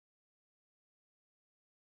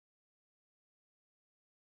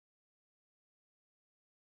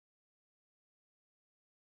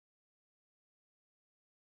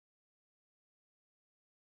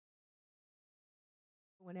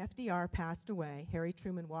when FDR passed away, Harry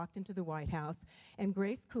Truman walked into the White House, and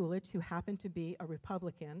Grace Coolidge, who happened to be a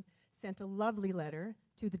Republican, sent a lovely letter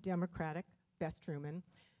to the Democratic Bess Truman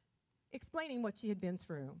explaining what she had been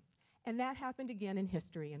through. And that happened again in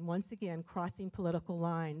history, and once again, crossing political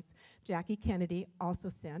lines. Jackie Kennedy also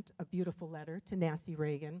sent a beautiful letter to Nancy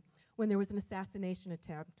Reagan when there was an assassination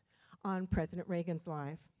attempt on President Reagan's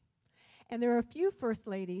life. And there are a few first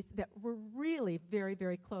ladies that were really very,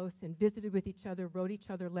 very close and visited with each other, wrote each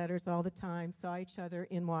other letters all the time, saw each other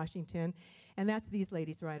in Washington, and that's these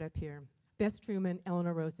ladies right up here. Bess Truman,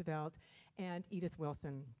 Eleanor Roosevelt, and Edith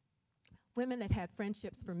Wilson. Women that had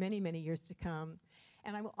friendships for many, many years to come.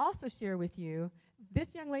 And I will also share with you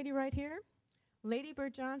this young lady right here, Lady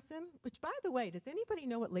Bird Johnson, which, by the way, does anybody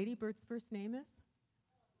know what Lady Bird's first name is?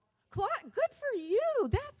 Claude. Good for you.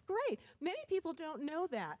 That's great. Many people don't know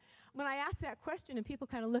that. When I ask that question and people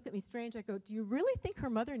kind of look at me strange, I go, do you really think her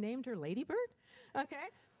mother named her Lady Bird? Okay.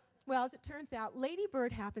 Well, as it turns out, Lady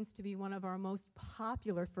Bird happens to be one of our most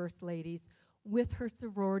popular first ladies with her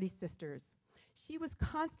sorority sisters. She was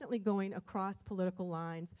constantly going across political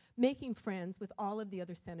lines, making friends with all of the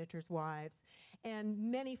other senators' wives. And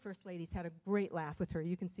many first ladies had a great laugh with her.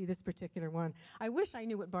 You can see this particular one. I wish I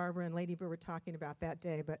knew what Barbara and Lady Bird were talking about that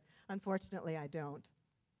day, but unfortunately I don't.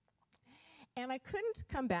 And I couldn't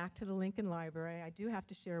come back to the Lincoln Library. I do have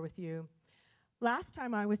to share with you. Last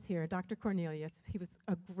time I was here, Dr. Cornelius, he was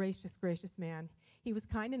a gracious, gracious man. He was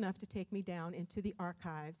kind enough to take me down into the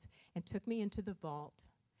archives and took me into the vault.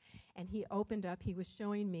 And he opened up, he was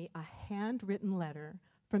showing me a handwritten letter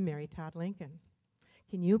from Mary Todd Lincoln.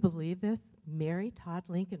 Can you believe this? Mary Todd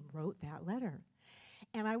Lincoln wrote that letter.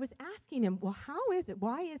 And I was asking him, well, how is it,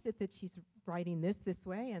 why is it that she's writing this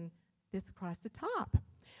way and this across the top?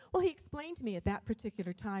 Well, he explained to me at that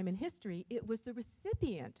particular time in history, it was the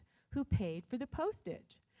recipient who paid for the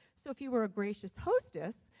postage. So if you were a gracious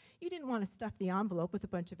hostess, you didn't want to stuff the envelope with a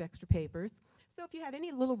bunch of extra papers. So if you had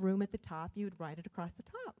any little room at the top, you would write it across the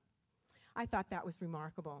top. I thought that was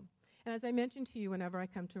remarkable. And as I mentioned to you, whenever I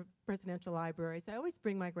come to presidential libraries, I always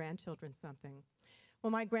bring my grandchildren something.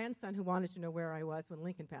 Well, my grandson, who wanted to know where I was when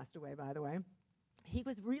Lincoln passed away, by the way, he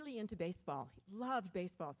was really into baseball. He loved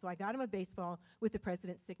baseball. So I got him a baseball with the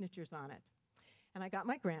president's signatures on it. And I got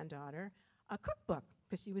my granddaughter a cookbook,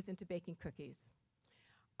 because she was into baking cookies.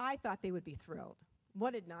 I thought they would be thrilled.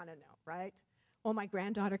 What did Nana know, right? Well, my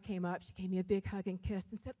granddaughter came up, she gave me a big hug and kiss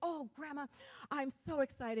and said, oh, Grandma, I'm so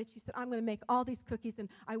excited. She said, I'm going to make all these cookies and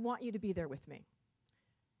I want you to be there with me.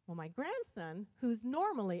 Well, my grandson, who's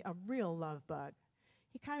normally a real love bug,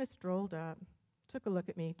 he kind of strolled up, took a look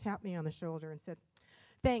at me, tapped me on the shoulder and said,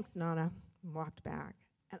 thanks, Nana, and walked back.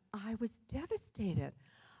 And I was devastated.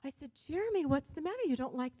 I said, Jeremy, what's the matter? You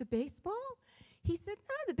don't like the baseball? He said,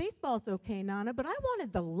 no, the baseball's okay, Nana, but I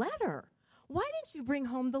wanted the letter. Why didn't you bring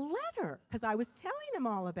home the letter? Because I was telling him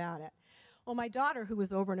all about it. Well, my daughter, who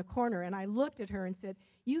was over in a corner, and I looked at her and said,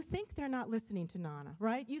 you think they're not listening to Nana,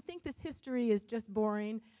 right? You think this history is just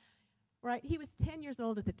boring, right? He was 10 years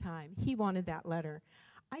old at the time. He wanted that letter.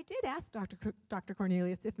 I did ask Dr.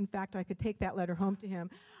 Cornelius if, in fact, I could take that letter home to him,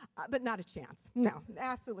 but not a chance. No,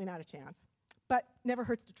 absolutely not a chance. But never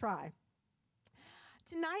hurts to try.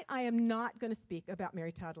 Tonight, I am not going to speak about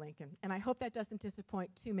Mary Todd Lincoln, and I hope that doesn't disappoint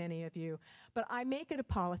too many of you. But I make it a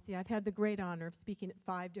policy. I've had the great honor of speaking at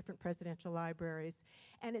 5 different presidential libraries,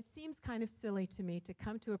 and it seems kind of silly to me to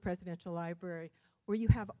come to a presidential library where you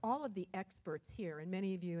have all of the experts here, and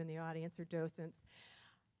many of you in the audience are docents.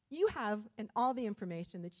 You have all the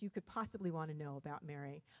information that you could possibly want to know about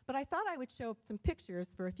Mary. But I thought I would show some pictures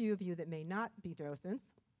for a few of you that may not be docents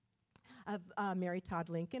of Mary Todd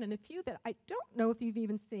Lincoln, and a few that I don't know if you've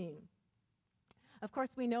even seen. Of course,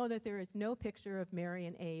 we know that there is no picture of Mary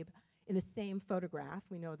and Abe in the same photograph.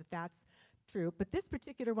 We know that that's true. But this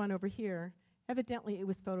particular one over here, evidently it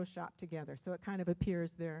was photoshopped together, so it kind of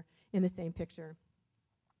appears there in the same picture.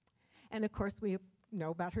 And of course, we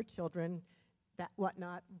know about her children, that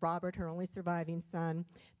whatnot, Robert, her only surviving son.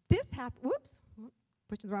 This whoops,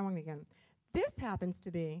 pushing the wrong one again. This happens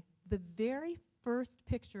to be the very first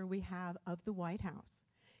picture we have of the White House.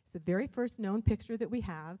 It's the very first known picture that we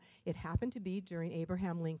have. It happened to be during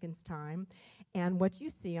Abraham Lincoln's time. And what you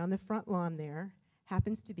see on the front lawn there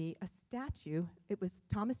happens to be a statue. It was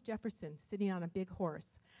Thomas Jefferson sitting on a big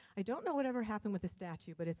horse. I don't know whatever happened with the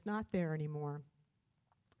statue, but it's not there anymore.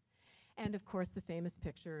 And of course, the famous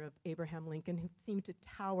picture of Abraham Lincoln, who seemed to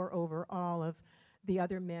tower over all of the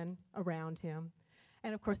other men around him.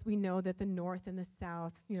 And of course, we know that the North and the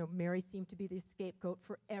South, you know, Mary seemed to be the scapegoat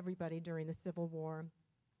for everybody during the Civil War.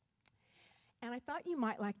 And I thought you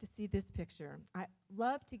might like to see this picture. I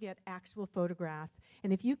love to get actual photographs.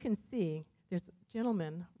 And if you can see, There's a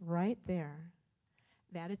gentleman right there.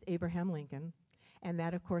 That is Abraham Lincoln. And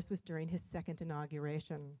that, of course, was during his second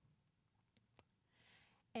inauguration.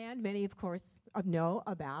 And many, of course, know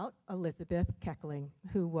about Elizabeth Keckling,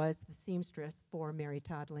 who was the seamstress for Mary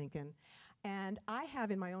Todd Lincoln. And I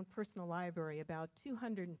have in my own personal library about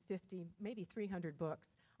 250, maybe 300 books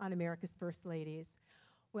on America's First Ladies.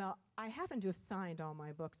 Well, I happen to have signed all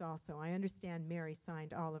my books also. I understand Mary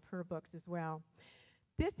signed all of her books as well.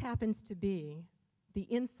 This happens to be the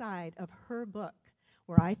inside of her book,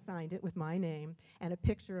 where I signed it with my name and a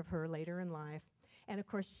picture of her later in life. And of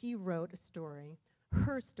course, she wrote a story,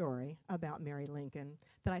 her story about Mary Lincoln,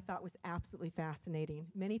 that I thought was absolutely fascinating.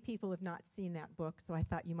 Many people have not seen that book, so I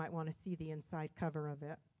thought you might want to see the inside cover of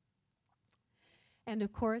it. And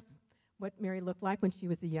of course, what Mary looked like when she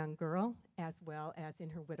was a young girl, as well as in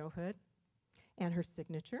her widowhood, and her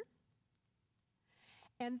signature.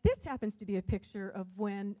 And this happens to be a picture of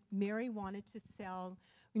when Mary wanted to sell,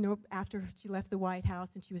 you know, after she left the White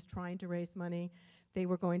House and she was trying to raise money, they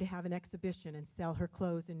were going to have an exhibition and sell her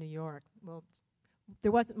clothes in New York. Well,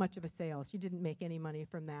 there wasn't much of a sale. She didn't make any money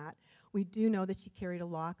from that. We do know that she carried a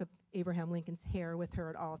lock of Abraham Lincoln's hair with her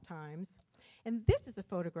at all times. And this is a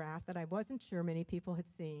photograph that I wasn't sure many people had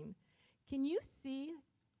seen. Can you see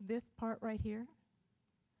this part right here?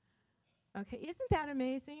 Okay, isn't that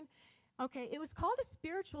amazing? Okay, it was called a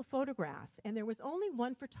spiritual photograph, and there was only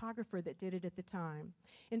one photographer that did it at the time.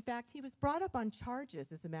 In fact, he was brought up on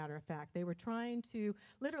charges, as a matter of fact. They were trying to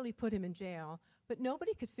literally put him in jail, but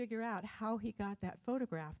nobody could figure out how he got that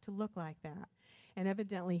photograph to look like that. And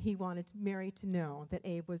evidently, he wanted Mary to know that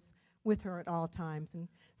Abe was with her at all times and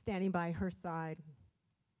standing by her side.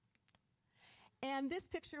 And this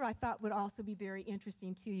picture I thought would also be very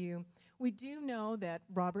interesting to you. We do know that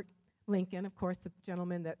Robert Lincoln, of course, the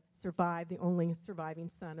gentleman that survived, the only surviving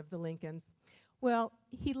son of the Lincolns, well,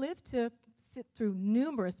 he lived to sit through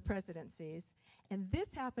numerous presidencies, and this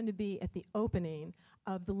happened to be at the opening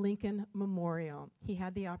of the Lincoln Memorial. He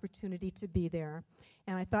had the opportunity to be there,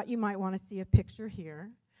 and I thought you might want to see a picture here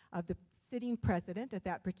of the sitting president at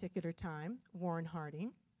that particular time, Warren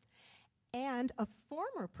Harding, and a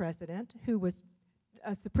former president who was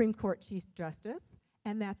a Supreme Court Chief Justice,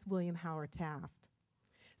 and that's William Howard Taft.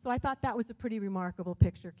 So I thought that was a pretty remarkable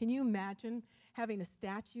picture. Can you imagine having a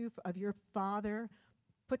statue of your father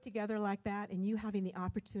put together like that and you having the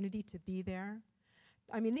opportunity to be there?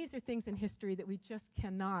 I mean, these are things in history that we just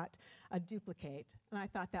cannot duplicate, and I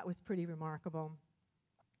thought that was pretty remarkable.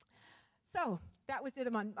 So that was it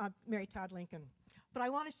on Mary Todd Lincoln. But I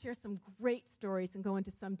want to share some great stories and go into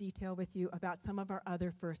some detail with you about some of our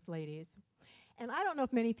other First Ladies. And I don't know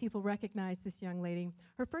if many people recognize this young lady.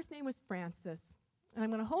 Her first name was Frances. And I'm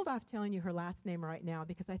going to hold off telling you her last name right now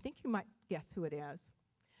because I think you might guess who it is.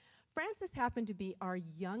 Frances happened to be our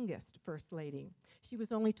youngest First Lady. She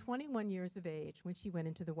was only 21 years of age when she went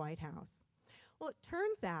into the White House. Well, it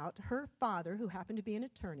turns out her father, who happened to be an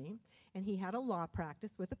attorney, and he had a law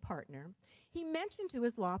practice with a partner, he mentioned to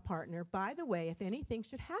his law partner, by the way, if anything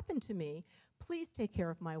should happen to me, please take care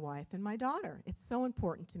of my wife and my daughter. It's so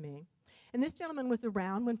important to me. And this gentleman was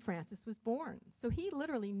around when Frances was born, so he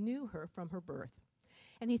literally knew her from her birth.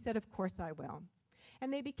 And he said, of course I will.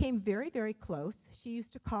 And they became very, very close. She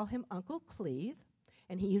used to call him Uncle Cleve,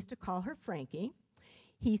 and he used to call her Frankie.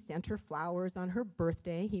 He sent her flowers on her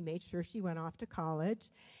birthday. He made sure she went off to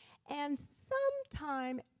college. And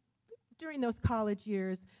sometime during those college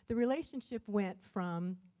years, the relationship went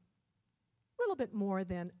from a little bit more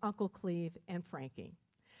than Uncle Cleve and Frankie.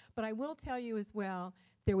 But I will tell you as well,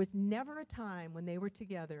 there was never a time when they were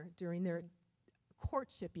together during their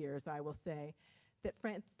courtship years, I will say, that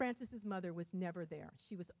Frances's mother was never there.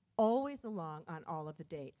 She was always along on all of the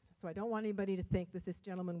dates. So I don't want anybody to think that this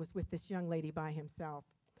gentleman was with this young lady by himself.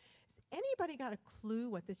 Has anybody got a clue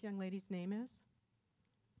what this young lady's name is?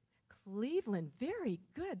 Cleveland, very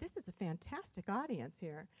good. This is a fantastic audience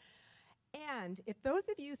here. And if those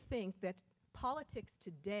of you think that politics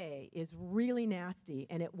today is really nasty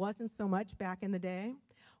and it wasn't so much back in the day,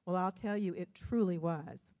 well, I'll tell you, it truly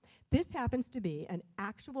was. This happens to be an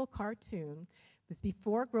actual cartoon. This was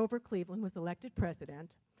before Grover Cleveland was elected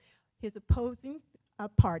president. His opposing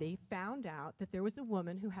party found out that there was a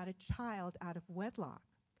woman who had a child out of wedlock.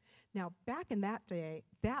 Now, back in that day,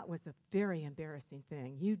 that was a very embarrassing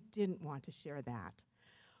thing. You didn't want to share that.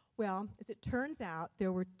 Well, as it turns out,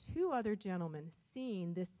 there were two other gentlemen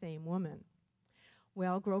seeing this same woman.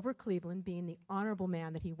 Well, Grover Cleveland, being the honorable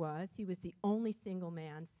man that he was the only single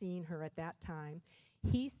man seeing her at that time.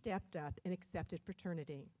 He stepped up and accepted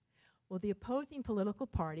paternity. Well, the opposing political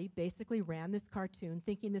party basically ran this cartoon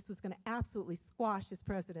thinking this was going to absolutely squash his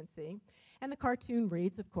presidency. And the cartoon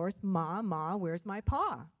reads, of course, "Ma, Ma, where's my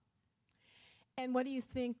pa?" And what do you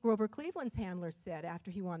think Grover Cleveland's handler said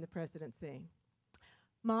after he won the presidency?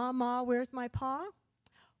 "Ma, Ma, where's my pa?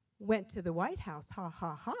 Went to the White House, ha,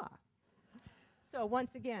 ha, ha." So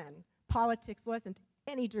once again, politics wasn't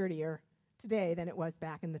any dirtier today than it was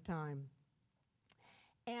back in the time.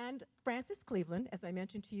 And Frances Cleveland, as I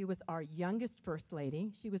mentioned to you, was our youngest First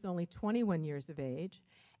Lady. She was only 21 years of age.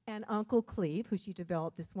 And Uncle Cleve, who she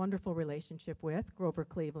developed this wonderful relationship with, Grover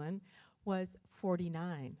Cleveland, was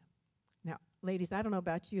 49. Now, ladies, I don't know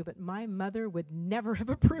about you, but my mother would never have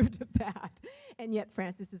approved of that. And yet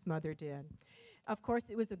Frances's mother did. Of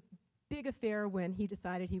course, it was a big affair when he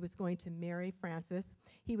decided he was going to marry Frances.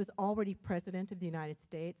 He was already president of the United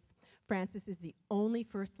States. Frances is the only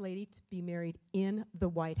First Lady to be married in the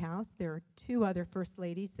White House. There are 2 other First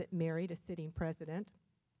Ladies that married a sitting president,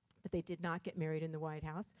 but they did not get married in the White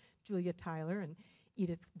House, Julia Tyler and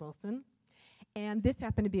Edith Wilson. And this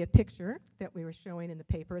happened to be a picture that we were showing in the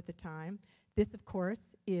paper at the time. This, of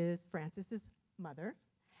course, is Frances's mother.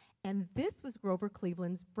 And this was Grover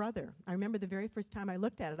Cleveland's brother. I remember the very first time I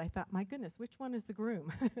looked at it, I thought, my goodness, which one is the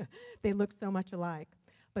groom? They look so much alike.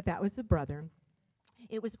 But that was the brother.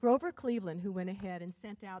 It was Grover Cleveland who went ahead and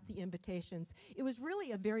sent out the invitations. It was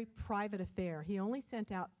really a very private affair. He only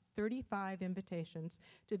sent out 35 invitations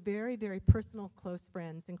to very, very personal, close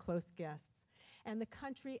friends and close guests. And the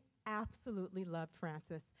country absolutely loved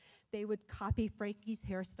Frances. They would copy Frankie's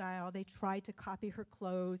hairstyle. They tried to copy her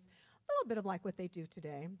clothes, a little bit of like what they do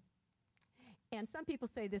today. And some people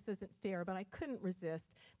say this isn't fair, but I couldn't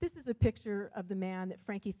resist. This is a picture of the man that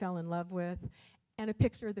Frankie fell in love with and a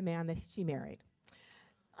picture of the man that she married.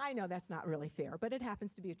 I know that's not really fair, but it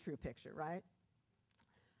happens to be a true picture, right?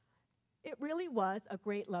 It really was a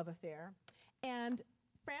great love affair. And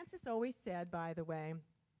Frances always said, by the way,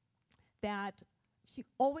 that she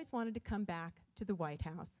always wanted to come back to the White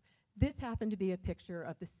House. This happened to be a picture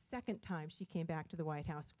of the second time she came back to the White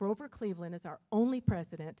House. Grover Cleveland is our only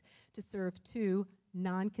president to serve 2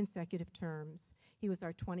 non-consecutive terms. He was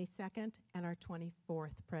our 22nd and our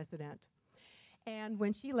 24th president. And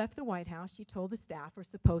when she left the White House, she told the staff, or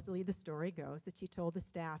supposedly the story goes, that she told the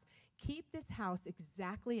staff, "Keep this house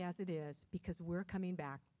exactly as it is because we're coming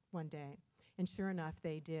back one day." And sure enough,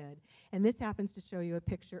 they did. And this happens to show you a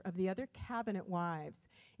picture of the other cabinet wives.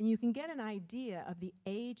 And you can get an idea of the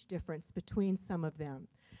age difference between some of them.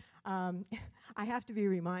 I have to be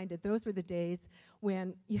reminded, those were the days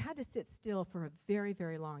when you had to sit still for a very,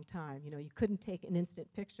 very long time. You know, you couldn't take an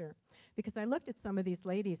instant picture. Because I looked at some of these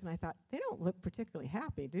ladies and I thought, they don't look particularly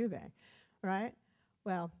happy, do they? Right?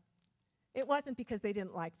 Well, it wasn't because they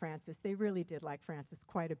didn't like Frances. They really did like Frances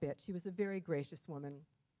quite a bit. She was a very gracious woman.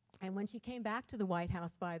 And when she came back to the White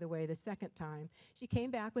House, by the way, the second time, she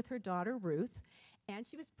came back with her daughter, Ruth, and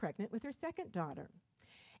she was pregnant with her second daughter.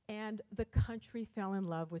 And the country fell in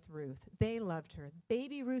love with Ruth. They loved her.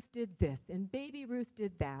 Baby Ruth did this, and Baby Ruth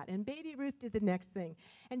did that, and Baby Ruth did the next thing.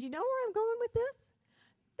 And you know where I'm going with this?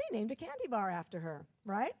 They named a candy bar after her,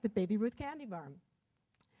 right? The Baby Ruth candy bar.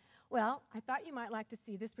 Well, I thought you might like to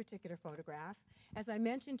see this particular photograph. As I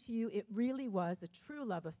mentioned to you, it really was a true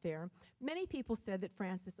love affair. Many people said that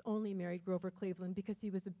Frances only married Grover Cleveland because he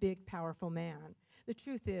was a big, powerful man. The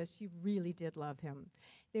truth is, she really did love him.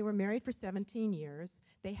 They were married for 17 years.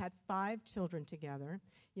 They had 5 children together.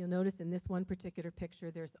 You'll notice in this one particular picture,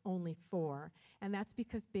 there's only 4. And that's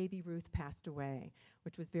because baby Ruth passed away,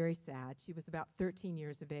 which was very sad. She was about 13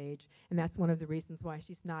 years of age, and that's one of the reasons why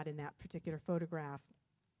she's not in that particular photograph.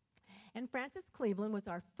 And Frances Cleveland was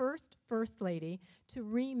our first lady to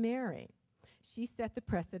remarry. She set the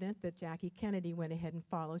precedent that Jackie Kennedy went ahead and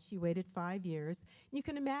followed. She waited 5 years. You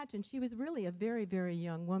can imagine she was really a very, very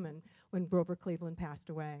young woman when Grover Cleveland passed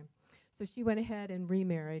away. So she went ahead and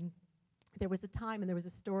remarried. There was a time, and there was a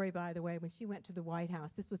story, by the way, when she went to the White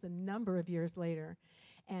House. This was a number of years later,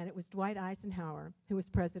 and it was Dwight Eisenhower who was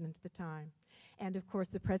president at the time. And of course,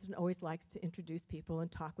 the president always likes to introduce people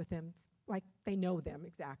and talk with them like they know them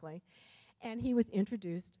exactly. And he was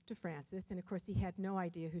introduced to Frances, and of course he had no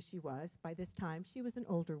idea who she was. By this time, she was an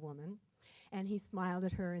older woman. And he smiled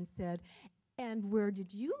at her and said, "And where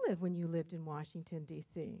did you live when you lived in Washington,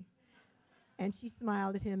 D.C.?" And she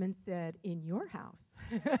smiled at him and said, "In your house."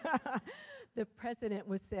 The president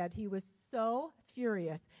said he was so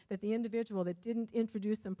furious that the individual that didn't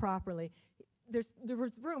introduce him properly, there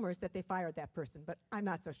was rumors that they fired that person, but I'm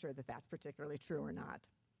not so sure that that's particularly true or not.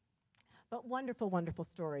 But wonderful, wonderful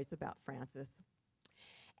stories about Frances.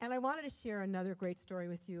 And I wanted to share another great story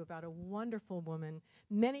with you about a wonderful woman.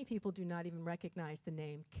 Many people do not even recognize the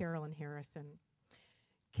name Carolyn Harrison.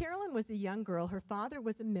 Carolyn was a young girl. Her father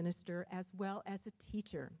was a minister as well as a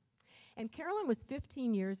teacher. And Carolyn was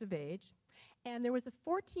 15 years of age, and there was a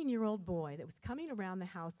 14-year-old boy that was coming around the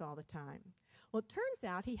house all the time. Well, it turns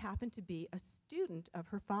out he happened to be a student of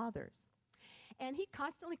her father's. And he'd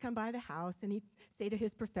constantly come by the house, and he'd say to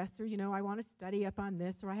his professor, you know, I want to study up on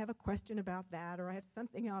this, or I have a question about that, or I have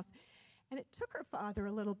something else. And it took her father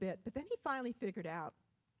a little bit, but then he finally figured out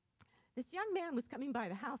this young man was coming by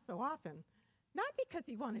the house so often, not because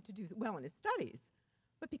he wanted to do well in his studies,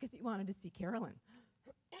 but because he wanted to see Carolyn.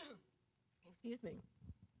 Excuse me.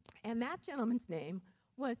 And that gentleman's name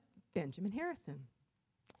was Benjamin Harrison.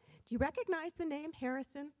 Do you recognize the name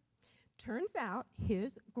Harrison? Turns out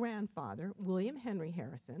his grandfather, William Henry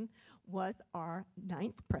Harrison, was our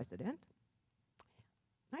 9th president.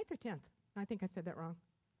 9th or 10th? I think I said that wrong.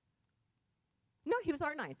 No, he was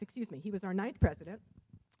our 9th, excuse me. He was our 9th president.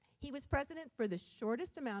 He was president for the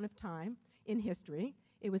shortest amount of time in history.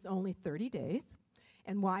 It was only 30 days.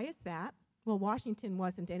 And why is that? Well, Washington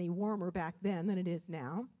wasn't any warmer back then than it is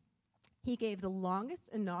now. He gave the longest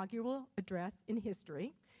inaugural address in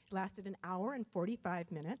history. It lasted an hour and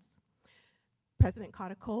 45 minutes. President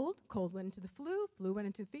caught a cold went into the flu went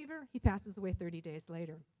into fever. He passes away 30 days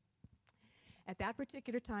later. At that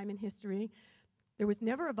particular time in history, there was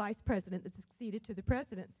never a vice president that succeeded to the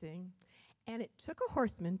presidency, and it took a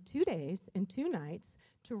horseman 2 days and 2 nights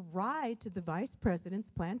to ride to the vice president's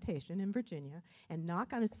plantation in Virginia and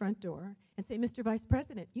knock on his front door and say, Mr. Vice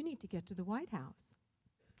President, you need to get to the White House.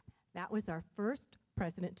 That was our first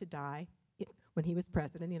president to die when he was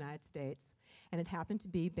president of the United States, and it happened to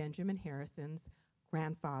be Benjamin Harrison's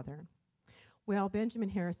grandfather. Well, Benjamin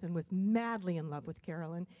Harrison was madly in love with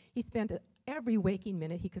Carolyn. He spent every waking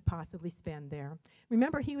minute he could possibly spend there.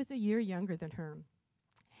 Remember, he was a year younger than her.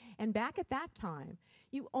 And back at that time,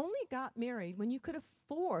 you only got married when you could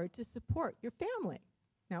afford to support your family.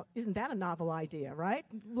 Now, isn't that a novel idea, right?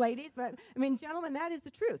 Ladies, but I mean, gentlemen, that is the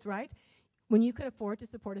truth, right? When you could afford to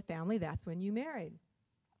support a family, that's when you married.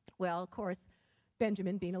 Well, of course,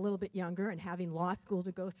 Benjamin, being a little bit younger and having law school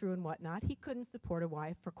to go through and whatnot, he couldn't support a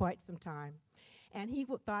wife for quite some time. And he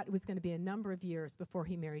thought it was going to be a number of years before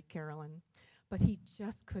he married Carolyn. But he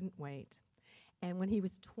just couldn't wait. And when he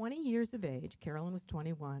was 20 years of age, Carolyn was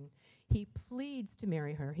 21, he pleads to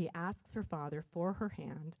marry her. He asks her father for her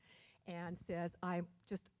hand and says,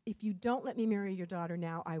 if you don't let me marry your daughter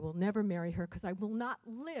now, I will never marry her because I will not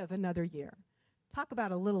live another year. Talk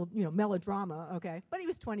about a little, melodrama, okay? But he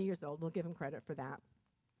was 20 years old. We'll give him credit for that.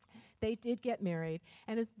 They did get married,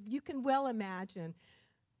 and as you can well imagine,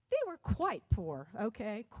 they were quite poor,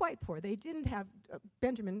 okay? Quite poor. They didn't have,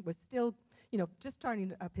 Benjamin was still, just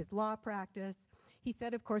starting up his law practice. He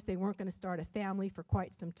said, of course, they weren't going to start a family for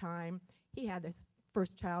quite some time. He had this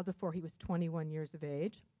first child before he was 21 years of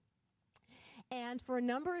age. And for a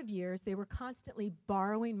number of years, they were constantly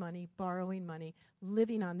borrowing money,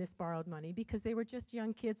 living on this borrowed money because they were just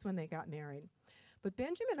young kids when they got married. But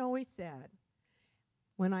Benjamin always said,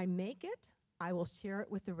 when I make it, I will share it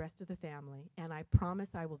with the rest of the family, and I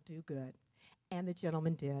promise I will do good. And the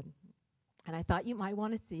gentleman did. And I thought you might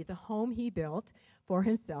want to see the home he built for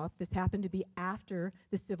himself. This happened to be after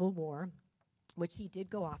the Civil War, which he did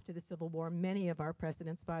go off to the Civil War. Many of our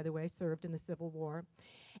presidents, by the way, served in the Civil War.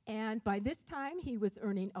 And by this time, he was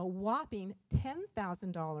earning a whopping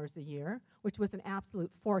 $10,000 a year, which was an absolute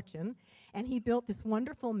fortune. And he built this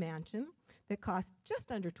wonderful mansion that cost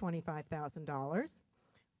just under $25,000,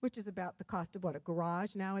 which is about the cost of, a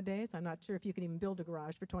garage nowadays? I'm not sure if you can even build a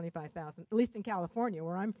garage for $25,000, at least in California,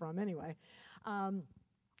 where I'm from anyway.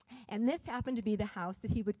 And this happened to be the house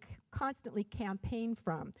that he would constantly campaign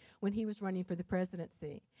from when he was running for the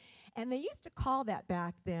presidency. And they used to call that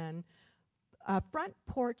back then front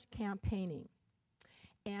porch campaigning.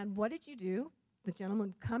 And what did you do? The gentleman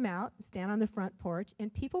would come out, stand on the front porch,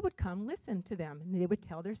 and people would come listen to them. And they would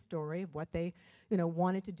tell their story of what they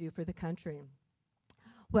wanted to do for the country.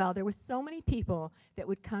 Well, there were so many people that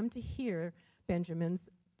would come to hear Benjamin's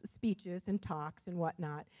speeches and talks and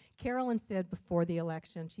whatnot. Carolyn said before the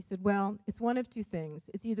election, she said, well, it's one of two things.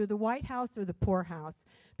 It's either the White House or the poorhouse,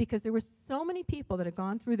 because there were so many people that had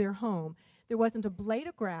gone through their home. There wasn't a blade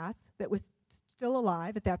of grass that was still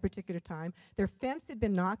alive at that particular time. Their fence had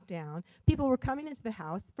been knocked down. People were coming into the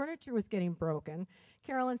house. Furniture was getting broken.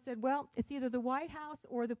 Carolyn said, well, it's either the White House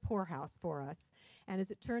or the poorhouse for us. And as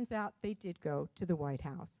it turns out, they did go to the White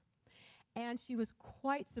House. And she was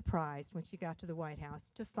quite surprised when she got to the White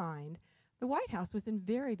House to find the White House was in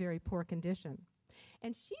very, very poor condition.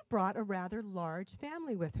 And she brought a rather large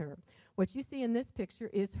family with her. What you see in this picture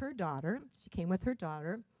is her daughter. She came with her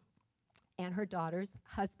daughter and her daughter's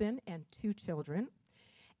husband and 2 children.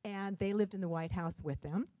 And they lived in the White House with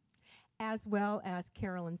them, as well as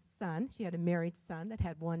Carolyn's son. She had a married son that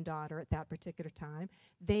had 1 daughter at that particular time.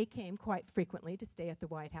 They came quite frequently to stay at the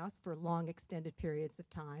White House for long, extended periods of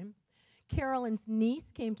time. Carolyn's niece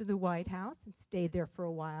came to the White House and stayed there for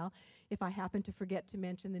a while. If I happen to forget to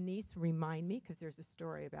mention the niece, remind me, because there's a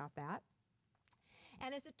story about that.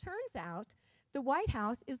 And as it turns out, the White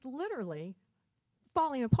House is literally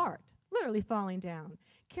falling apart, literally falling down.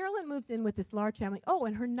 Carolyn moves in with this large family. Oh,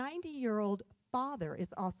 and her 90-year-old father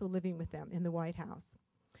is also living with them in the White House.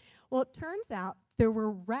 Well, it turns out there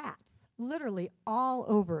were rats literally all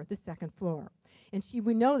over the 2nd floor. And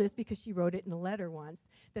we know this because she wrote it in a letter once,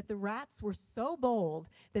 that the rats were so bold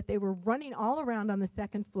that they were running all around on the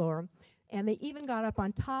 2nd floor, and they even got up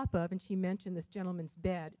on top of, and she mentioned this gentleman's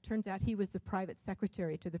bed. It turns out he was the private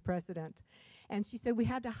secretary to the president. And she said we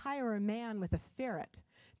had to hire a man with a ferret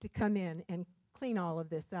to come in and clean all of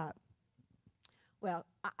this up. Well,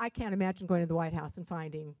 I can't imagine going to the White House and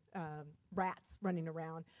finding rats running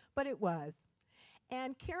around, but it was.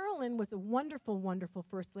 And Carolyn was a wonderful, wonderful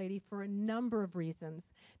First Lady for a number of reasons.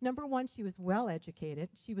 Number one, she was well educated.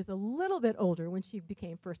 She was a little bit older when she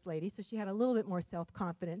became First Lady, so she had a little bit more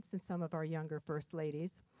self-confidence than some of our younger First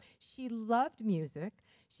Ladies. She loved music.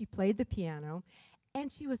 She played the piano. And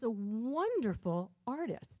she was a wonderful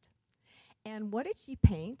artist. And what did she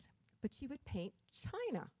paint? But she would paint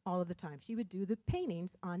china all of the time. She would do the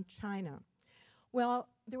paintings on china. Well,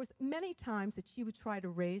 there was many times that she would try to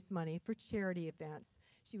raise money for charity events.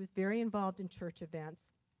 She was very involved in church events.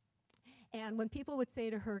 And when people would say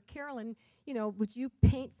to her, Carolyn, you know, would you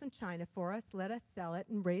paint some china for us, let us sell it,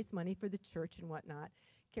 and raise money for the church and whatnot?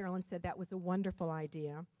 Carolyn said that was a wonderful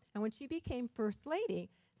idea. And when she became First Lady,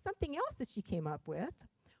 something else that she came up with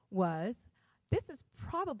was, this is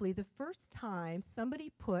probably the first time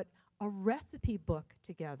somebody put a recipe book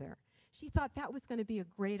together. She thought that was going to be a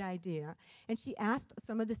great idea. And she asked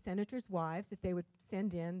some of the senators' wives if they would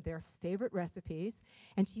send in their favorite recipes.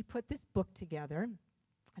 And she put this book together.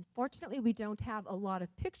 Unfortunately, we don't have a lot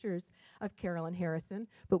of pictures of Carolyn Harrison,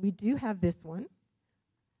 but we do have this one. And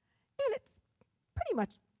it's pretty much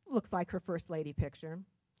looks like her First Lady picture.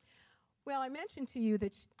 Well, I mentioned to you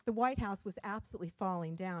that the White House was absolutely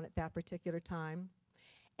falling down at that particular time.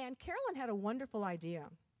 And Carolyn had a wonderful idea.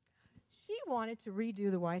 She wanted to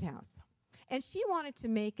redo the White House, and she wanted to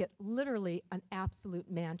make it literally an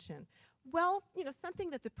absolute mansion. Well, you know, something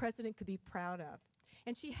that the president could be proud of.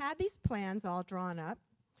 And she had these plans all drawn up.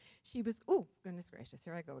 She was, oh, goodness gracious,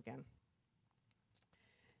 here I go again.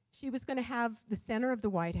 She was going to have the center of the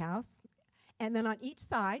White House, and then on each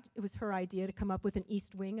side, it was her idea to come up with an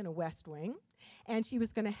east wing and a west wing. And she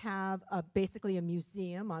was going to have basically a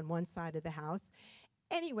museum on one side of the house.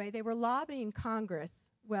 Anyway, they were lobbying Congress.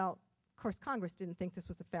 Well, of course, Congress didn't think this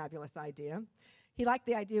was a fabulous idea. He liked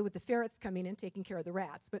the idea with the ferrets coming in, taking care of the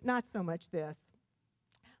rats, but not so much this.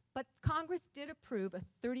 But Congress did approve a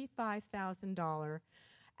 $35,000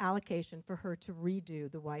 allocation for her to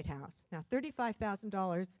redo the White House. Now,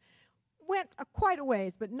 $35,000 went quite a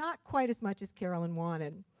ways, but not quite as much as Carolyn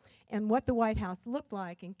wanted. And what the White House looked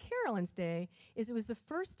like in Carolyn's day is it was the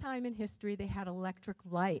first time in history they had electric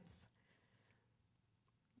lights.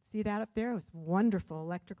 See that up there? It was wonderful,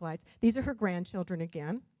 electric lights. These are her grandchildren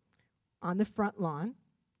again on the front lawn.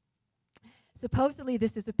 Supposedly,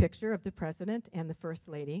 this is a picture of the president and the First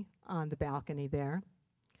Lady on the balcony there.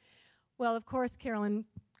 Well, of course, Carolyn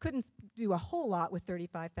couldn't do a whole lot with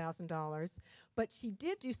 $35,000, but she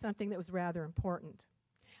did do something that was rather important.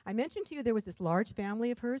 I mentioned to you there was this large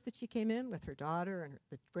family of hers that she came in with her daughter and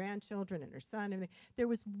the grandchildren and her son and everything. There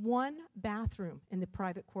was one bathroom in the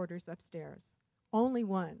private quarters upstairs. Only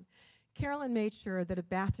one. Carolyn made sure that a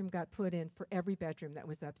bathroom got put in for every bedroom that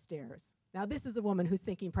was upstairs. Now, this is a woman who's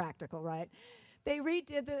thinking practical, right? They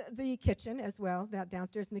redid the kitchen as well,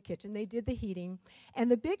 downstairs in the kitchen. They did the heating.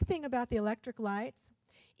 And the big thing about the electric lights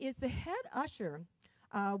is the head usher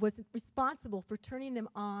was responsible for turning them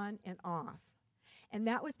on and off. And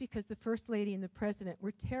that was because the First Lady and the President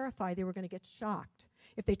were terrified they were going to get shocked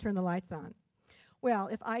if they turned the lights on. Well,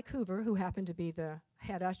 if Ike Hoover, who happened to be the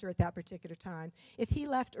head usher at that particular time, if he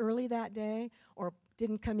left early that day or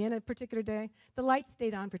didn't come in a particular day, the lights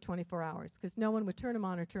stayed on for 24 hours because no one would turn them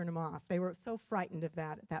on or turn them off. They were so frightened of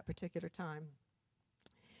that at that particular time.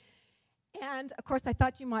 And, of course, I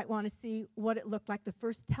thought you might want to see what it looked like, the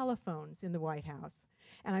first telephones in the White House.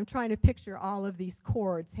 And I'm trying to picture all of these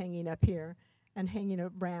cords hanging up here and hanging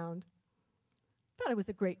around. Thought it was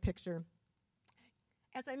a great picture.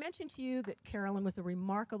 As I mentioned to you that Carolyn was a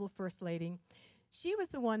remarkable First Lady, she was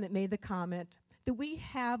the one that made the comment that we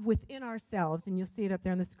have within ourselves, and you'll see it up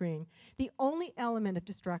there on the screen, the only element of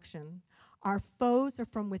destruction. Our foes are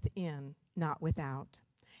from within, not without.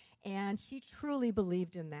 And she truly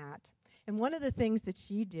believed in that. And one of the things that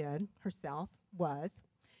she did herself was,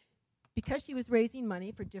 because she was raising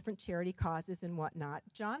money for different charity causes and whatnot,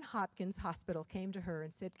 Johns Hopkins Hospital came to her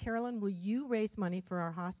and said, Carolyn, will you raise money for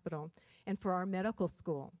our hospital and for our medical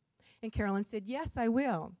school? And Carolyn said, yes, I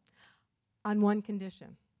will, on one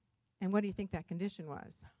condition. And what do you think that condition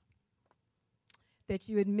was? That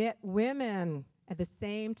you admit women at the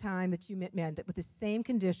same time that you admit men, that with the same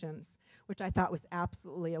conditions, which I thought was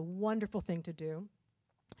absolutely a wonderful thing to do.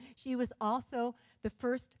 She was also the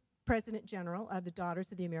first President General of the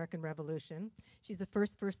Daughters of the American Revolution. She's the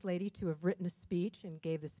first First Lady to have written a speech and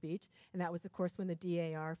gave the speech, and that was, of course, when the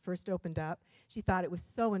DAR first opened up. She thought it was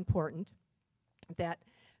so important that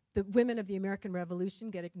the women of the American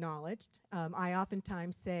Revolution get acknowledged. I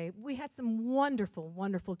oftentimes say, we had some wonderful,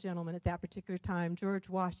 wonderful gentlemen at that particular time, George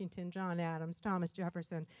Washington, John Adams, Thomas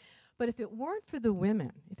Jefferson. But if it weren't for the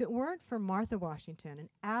women, if it weren't for Martha Washington and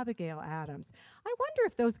Abigail Adams, I wonder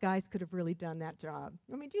if those guys could have really done that job.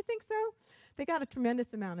 I mean, do you think so? They got a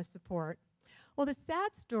tremendous amount of support. Well, the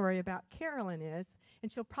sad story about Carolyn is,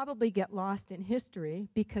 and she'll probably get lost in history,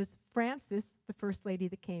 because Frances, the First Lady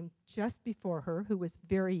that came just before her, who was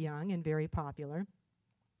very young and very popular,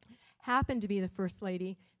 happened to be the First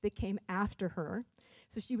Lady that came after her.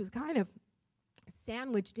 So she was kind of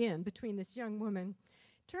sandwiched in between this young woman.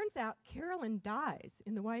 Turns out Carolyn dies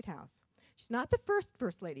in the White House. She's not the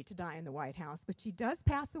First Lady to die in the White House, but she does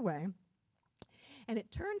pass away. And it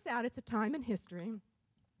turns out it's a time in history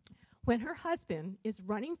when her husband is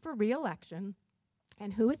running for re-election,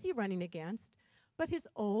 and who is he running against but his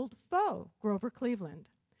old foe, Grover Cleveland.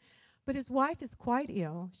 But his wife is quite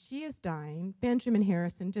ill. She is dying. Benjamin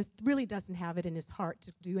Harrison just really doesn't have it in his heart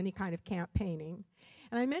to do any kind of campaigning.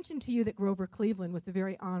 And I mentioned to you that Grover Cleveland was a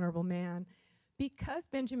very honorable man. Because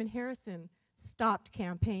Benjamin Harrison stopped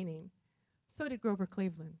campaigning, so did Grover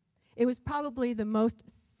Cleveland. It was probably the most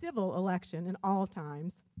civil election in all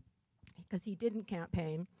times, because he didn't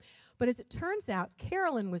campaign. But as it turns out,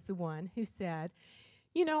 Carolyn was the one who said,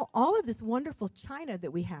 you know, all of this wonderful china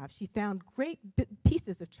that we have, she found great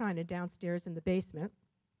pieces of china downstairs in the basement.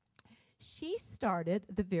 She started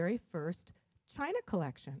the very first china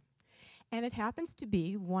collection. And it happens to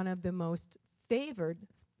be one of the most favored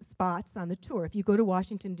spots on the tour. If you go to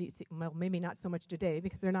Washington, D.C., well, maybe not so much today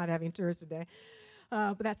because they're not having tours today,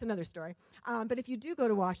 but that's another story. But if you do go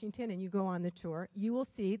to Washington and you go on the tour, you will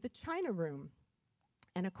see the China Room.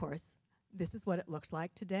 And of course, this is what it looks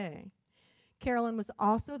like today. Carolyn was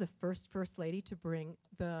also the First Lady to bring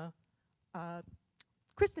the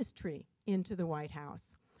Christmas tree into the White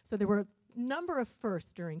House. So there were a number of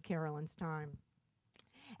firsts during Carolyn's time.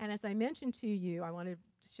 And as I mentioned to you, I wanted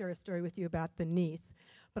to share a story with you about the niece,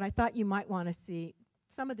 but I thought you might want to see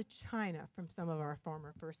some of the china from some of our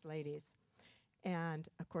former First Ladies. And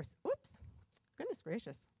of course, oops, goodness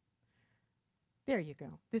gracious. There you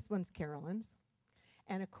go. This one's Carolyn's.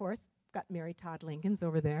 And of course, got Mary Todd Lincoln's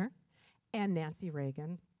over there, and Nancy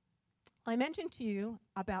Reagan. I mentioned to you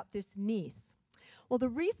about this niece. Well, the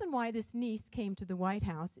reason why this niece came to the White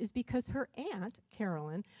House is because her aunt,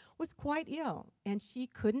 Carolyn, was quite ill, and she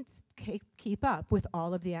couldn't keep up with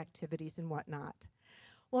all of the activities and whatnot.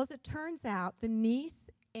 Well, as it turns out, the niece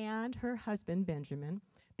and her husband, Benjamin,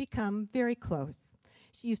 become very close.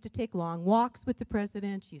 She used to take long walks with the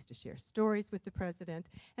president. She used to share stories with the president.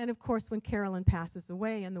 And of course, when Carolyn passes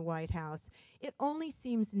away in the White House, it only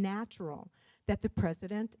seems natural that the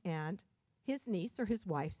president and his niece, or his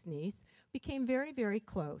wife's niece, became very, very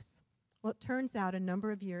close. Well, it turns out a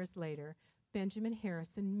number of years later, Benjamin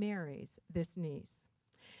Harrison marries this niece.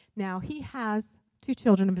 Now, he has 2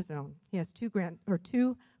 children of his own. He has 2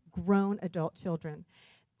 grown adult children.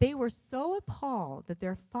 They were so appalled that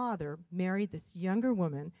their father married this younger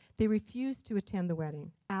woman, they refused to attend the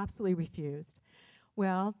wedding, absolutely refused.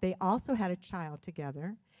 Well, they also had a child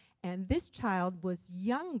together, and this child was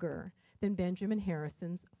younger than Benjamin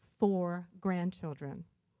Harrison's 4 grandchildren.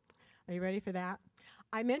 Are you ready for that?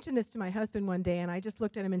 I mentioned this to my husband one day, and I just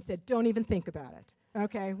looked at him and said, don't even think about it.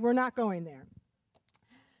 Okay, we're not going there.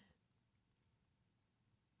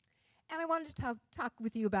 And I wanted to talk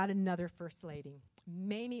with you about another First Lady,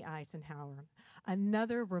 Mamie Eisenhower,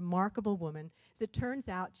 another remarkable woman. As it turns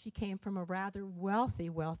out, she came from a rather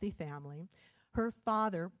wealthy family. Her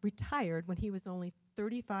father retired when he was only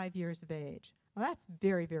 35 years of age. Well, that's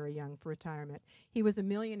very, very young for retirement. He was a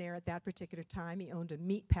millionaire at that particular time. He owned a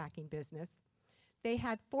meat packing business. They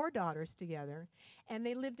had 4 daughters together, and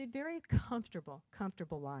they lived a very comfortable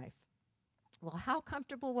life. Well, how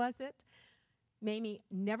comfortable was it? Mamie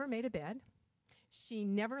never made a bed. She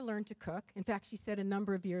never learned to cook. In fact, she said a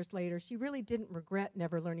number of years later, she really didn't regret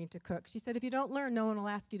never learning to cook. She said, if you don't learn, no one will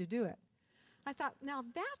ask you to do it. I thought, now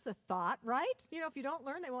that's a thought, right? You know, if you don't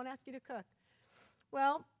learn, they won't ask you to cook.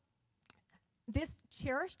 Well, this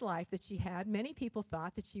cherished life that she had, many people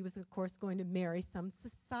thought that she was, of course, going to marry some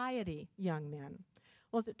society young men.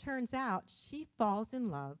 Well, as it turns out, she falls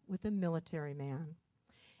in love with a military man.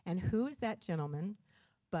 And who is that gentleman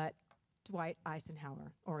but Dwight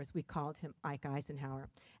Eisenhower, or as we called him, Ike Eisenhower.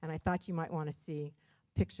 And I thought you might want to see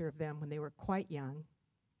a picture of them when they were quite young.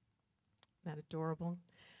 Isn't that adorable?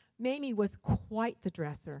 Mamie was quite the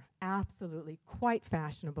dresser, absolutely, quite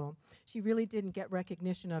fashionable. She really didn't get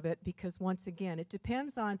recognition of it because, once again, it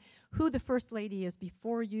depends on who the first lady is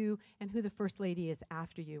before you and who the first lady is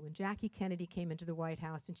after you. When Jackie Kennedy came into the White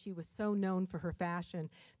House and she was so known for her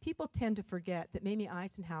fashion, people tend to forget that Mamie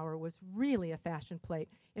Eisenhower was really a fashion plate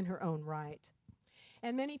in her own right.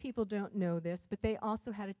 And many people don't know this, but they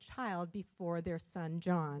also had a child before their son,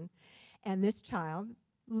 John. And this child,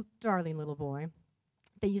 darling little boy,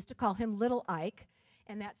 they used to call him Little Ike,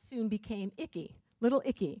 and that soon became Icky, Little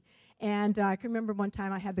Icky. And I can remember one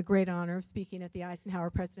time I had the great honor of speaking at the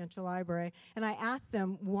Eisenhower Presidential Library, and I asked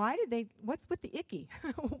them, what's with the Icky?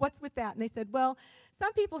 What's with that? And they said, well,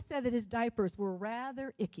 some people said that his diapers were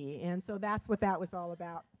rather icky, and so that's what that was all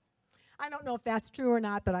about. I don't know if that's true or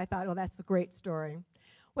not, but I thought, oh, that's a great story.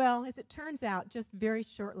 Well, as it turns out, just very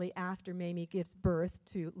shortly after Mamie gives birth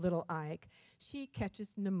to Little Ike, she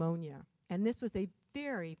catches pneumonia. And this was a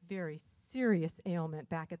very, very serious ailment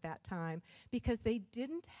back at that time because they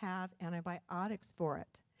didn't have antibiotics for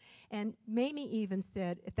it. And Mamie even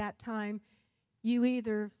said at that time, you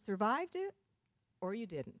either survived it or you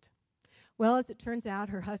didn't. Well, as it turns out,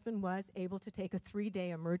 her husband was able to take a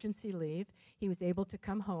 3-day emergency leave. He was able to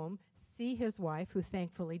come home, see his wife, who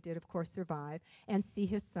thankfully did, of course, survive, and see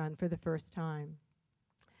his son for the first time.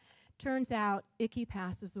 Turns out, Icky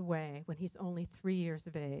passes away when he's only 3 years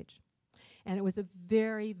of age. And it was a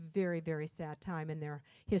very, very, very sad time in their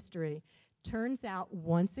history. Turns out,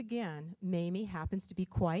 once again, Mamie happens to be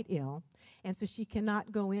quite ill, and so she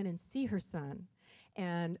cannot go in and see her son.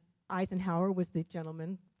 And Eisenhower was the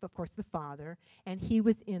gentleman, of course, the father, and he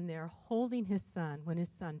was in there holding his son when his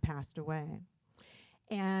son passed away.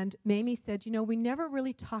 And Mamie said, you know, we never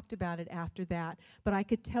really talked about it after that, but I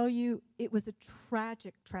could tell you it was a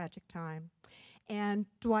tragic, tragic time. And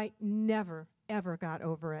Dwight never, ever got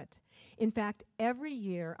over it. In fact, every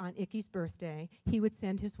year on Icky's birthday, he would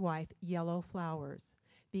send his wife yellow flowers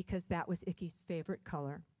because that was Icky's favorite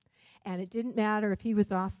color. And it didn't matter if he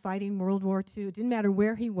was off fighting World War II, it didn't matter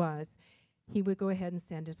where he was, he would go ahead and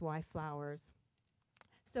send his wife flowers.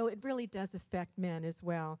 So it really does affect men as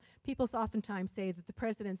well. People oftentimes say that the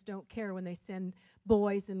presidents don't care when they send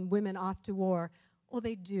boys and women off to war. Well,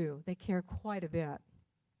 they do. They care quite a bit.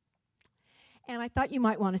 And I thought you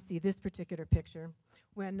might want to see this particular picture.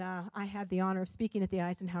 When I had the honor of speaking at the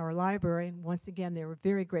Eisenhower Library, and once again, they were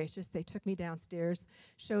very gracious. They took me downstairs,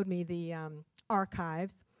 showed me the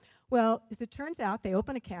archives. Well, as it turns out, they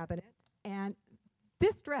open a cabinet, and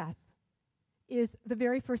this dress is the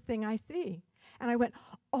very first thing I see. And I went,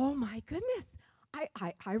 oh my goodness,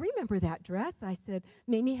 I remember that dress. I said,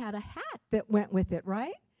 Mamie had a hat that went with it,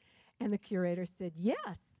 right? And the curator said,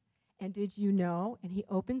 yes. And did you know? And he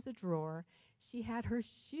opens a drawer. She had her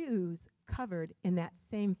shoes covered in that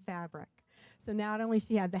same fabric. So not only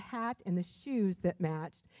she had the hat and the shoes that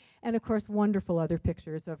matched, and of course wonderful other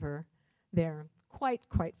pictures of her there. Quite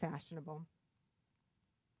fashionable.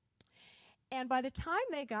 And by the time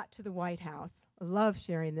they got to the White House, I love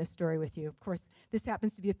sharing this story with you. Of course, this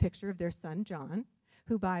happens to be a picture of their son, John,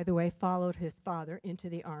 who, by the way, followed his father into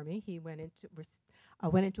the Army. He went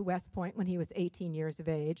into West Point when he was 18 years of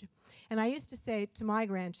age. And I used to say to my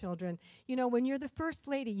grandchildren, you know, when you're the first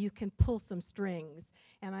lady, you can pull some strings.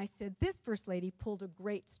 And I said, this first lady pulled a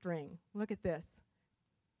great string. Look at this.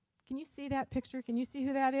 Can you see that picture? Can you see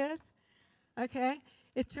who that is? Okay.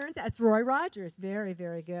 It turns out it's Roy Rogers. Very,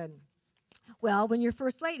 very good. Well, when you're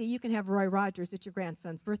first lady, you can have Roy Rogers at your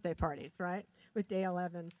grandson's birthday parties, right, with Dale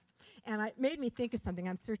Evans. And it made me think of something.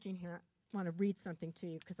 I'm searching here. I want to read something to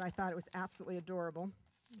you because I thought it was absolutely adorable,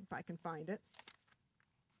 if I can find it.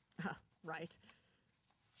 Right.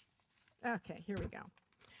 Okay, here we go.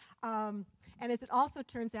 And as it also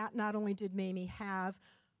turns out, not only did Mamie have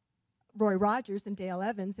Roy Rogers and Dale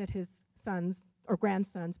Evans at his son's or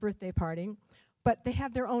grandson's birthday party, but they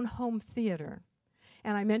have their own home theater.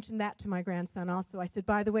 And I mentioned that to my grandson also. I said,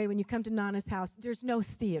 by the way, when you come to Nana's house, there's no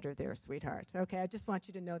theater there, sweetheart. Okay, I just want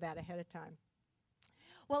you to know that ahead of time.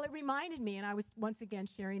 Well, it reminded me, and I was once again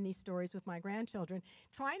sharing these stories with my grandchildren,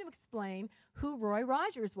 trying to explain who Roy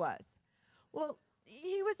Rogers was. Well,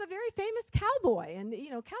 he was a very famous cowboy, and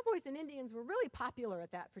cowboys and Indians were really popular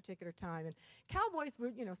at that particular time, and cowboys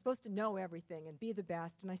were supposed to know everything and be the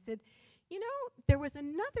best. And I said, there was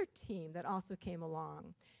another team that also came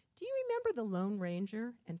along. Do you remember the Lone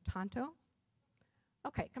Ranger and Tonto?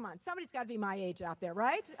 Okay, come on, somebody's got to be my age out there,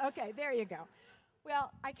 right? Okay, there you go.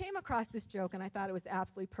 Well, I came across this joke and I thought it was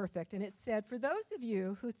absolutely perfect, and it said, for those of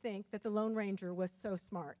you who think that the Lone Ranger was so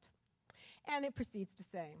smart, and it proceeds to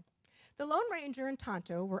say, the Lone Ranger and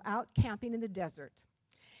Tonto were out camping in the desert.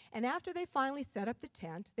 And after they finally set up the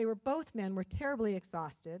tent, both men were terribly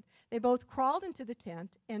exhausted. They both crawled into the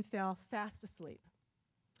tent and fell fast asleep.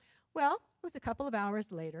 Well, it was a couple of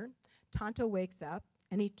hours later. Tonto wakes up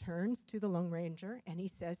and he turns to the Lone Ranger and he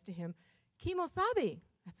says to him, Kimosabe,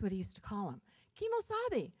 that's what he used to call him.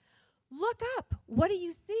 Kimosabe, look up, what do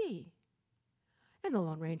you see? And the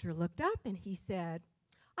Lone Ranger looked up and he said,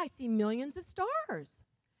 I see millions of stars.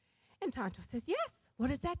 And Tonto says, yes, what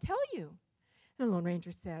does that tell you? And the Lone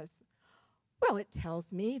Ranger says, well, it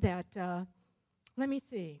tells me that, let me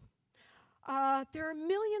see, there are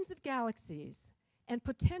millions of galaxies and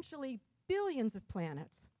potentially billions of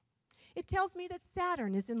planets. It tells me that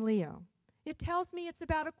Saturn is in Leo. It tells me it's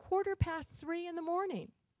about 3:15 in the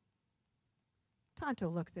morning. Tonto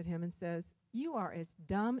looks at him and says, you are as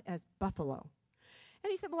dumb as buffalo. And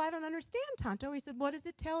he said, well, I don't understand, Tonto. He said, what does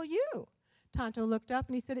it tell you? Tonto looked up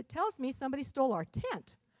and he said, it tells me somebody stole our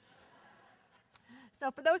tent.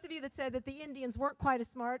 So for those of you that said that the Indians weren't quite as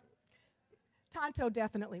smart, Tonto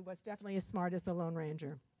was definitely as smart as the Lone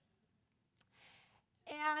Ranger.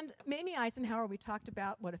 And Mamie Eisenhower, we talked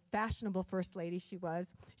about what a fashionable first lady she was.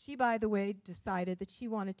 She, by the way, decided that she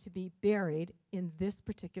wanted to be buried in this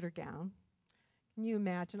particular gown. Can you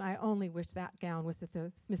imagine? I only wish that gown was at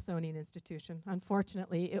the Smithsonian Institution.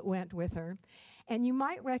 Unfortunately, it went with her. And you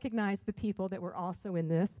might recognize the people that were also in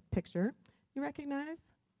this picture. You recognize?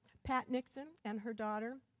 Pat Nixon and her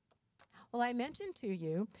daughter. Well, I mentioned to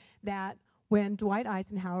you that when Dwight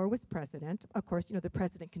Eisenhower was president, of course, the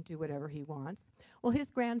president can do whatever he wants. Well, his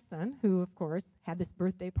grandson, who, of course, had this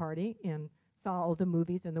birthday party and saw all the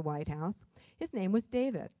movies in the White House, his name was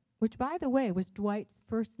David, which, by the way, was Dwight's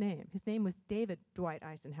first name. His name was David Dwight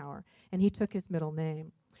Eisenhower, and he took his middle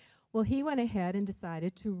name. Well, he went ahead and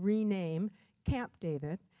decided to rename Camp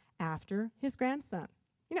David after his grandson.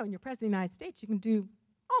 When you're president of the United States, you can do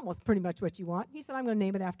almost pretty much what you want. He said, I'm going to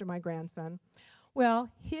name it after my grandson. Well,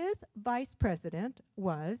 his vice president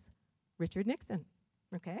was Richard Nixon.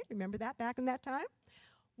 Okay, remember that back in that time?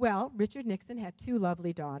 Well, Richard Nixon had two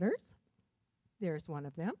lovely daughters. There's one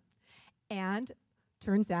of them. And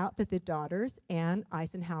turns out that the daughters and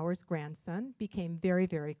Eisenhower's grandson became very,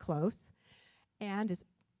 very close and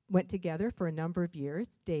went together for a number of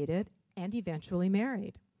years, dated, and eventually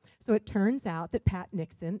married. So it turns out that Pat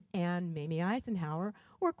Nixon and Mamie Eisenhower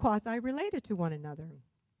were quasi-related to one another.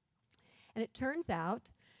 And it turns out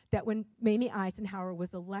that when Mamie Eisenhower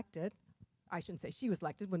was elected, I shouldn't say she was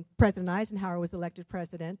elected, when President Eisenhower was elected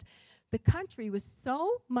president, the country was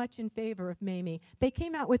so much in favor of Mamie, they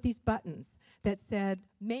came out with these buttons that said,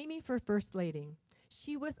 Mamie for First Lady.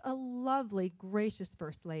 She was a lovely, gracious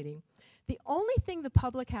First Lady. The only thing the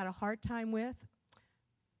public had a hard time with,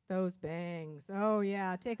 those bangs. Oh,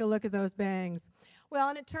 yeah, take a look at those bangs. Well,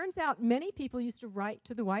 and it turns out many people used to write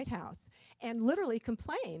to the White House and literally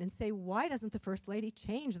complain and say, why doesn't the First Lady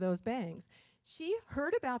change those bangs? She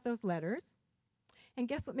heard about those letters, and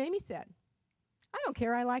guess what Mamie said? I don't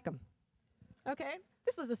care, I like them. Okay?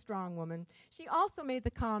 This was a strong woman. She also made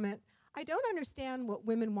the comment, I don't understand what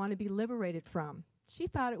women want to be liberated from. She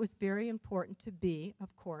thought it was very important to be,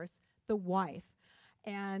 of course, the wife.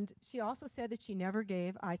 And she also said that she never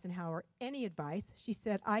gave Eisenhower any advice. She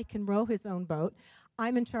said, I can row his own boat.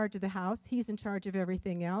 I'm in charge of the house. He's in charge of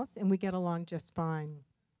everything else, and we get along just fine.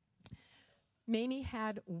 Mamie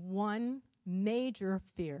had one major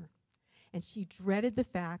fear, and she dreaded the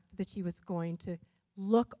fact that she was going to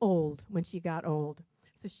look old when she got old.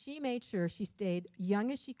 So she made sure she stayed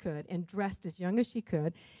young as she could and dressed as young as she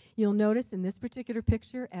could. You'll notice in this particular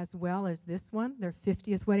picture, as well as this one, their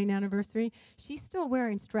 50th wedding anniversary, she's still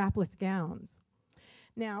wearing strapless gowns.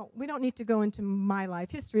 Now, we don't need to go into my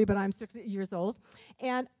life history, but I'm 60 years old,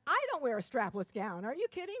 and I don't wear a strapless gown. Are you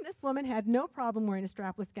kidding? This woman had no problem wearing a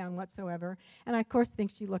strapless gown whatsoever, and I, of course,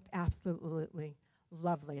 think she looked absolutely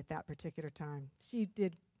lovely at that particular time. She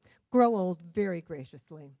did grow old very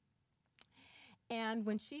graciously. And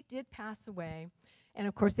when she did pass away, And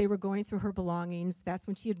of course, they were going through her belongings. That's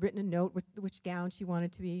when she had written a note with which gown she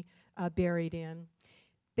wanted to be buried in.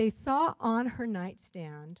 They saw on her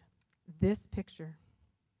nightstand this picture.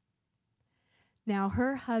 Now,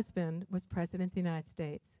 her husband was President of the United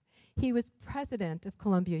States. He was president of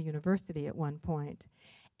Columbia University at one point.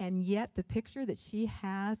 And yet, the picture that she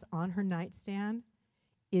has on her nightstand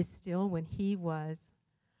is still when he was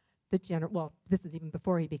the general. Well, this is even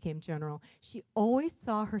before he became general. She always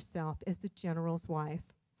saw herself as the general's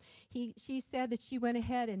wife. She said that she went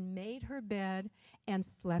ahead and made her bed and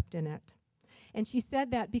slept in it. And she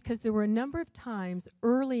said that because there were a number of times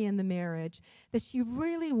early in the marriage that she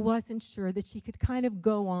really wasn't sure that she could kind of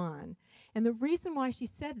go on. And the reason why she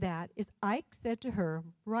said that is Ike said to her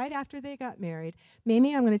right after they got married,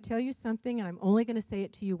 "Mamie, I'm going to tell you something, and I'm only going to say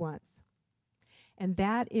it to you once. And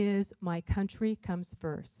that is, my country comes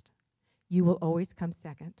first. You will always come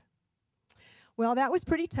second." Well, that was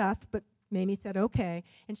pretty tough, but Mamie said, okay.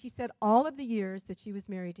 And she said all of the years that she was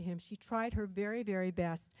married to him, she tried her very, very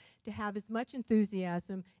best to have as much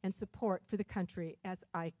enthusiasm and support for the country as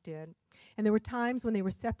Ike did. And there were times when they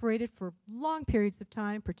were separated for long periods of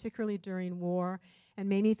time, particularly during war, and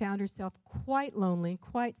Mamie found herself quite lonely,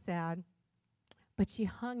 quite sad, but she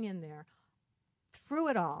hung in there through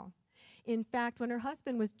it all. In fact, when her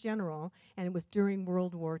husband was general, and it was during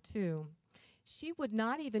World War II, she would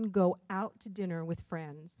not even go out to dinner with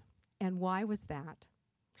friends. And why was that?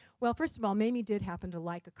 Well, first of all, Mamie did happen to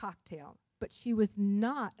like a cocktail, but she was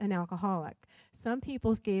not an alcoholic. Some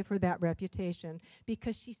people gave her that reputation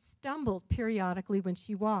because she stumbled periodically when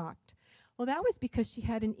she walked. Well, that was because she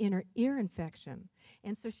had an inner ear infection,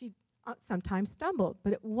 and so she sometimes stumbled,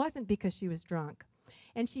 but it wasn't because she was drunk.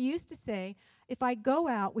 And she used to say, if I go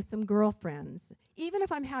out with some girlfriends, even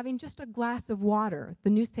if I'm having just a glass of water, the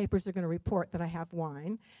newspapers are going to report that I have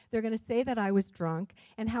wine. They're going to say that I was drunk,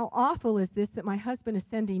 and how awful is this that my husband is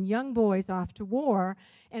sending young boys off to war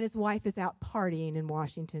and his wife is out partying in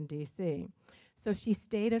Washington, D.C. So she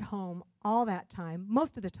stayed at home all that time,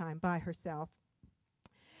 most of the time by herself,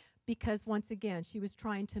 because once again, she was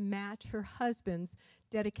trying to match her husband's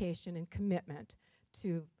dedication and commitment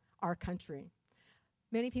to our country.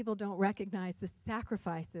 Many people don't recognize the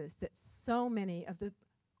sacrifices that so many of the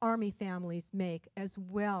Army families make, as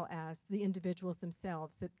well as the individuals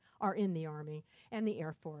themselves that are in the Army and the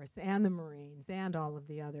Air Force and the Marines and all of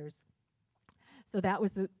the others. So that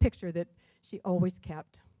was the picture that she always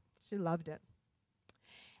kept. She loved it.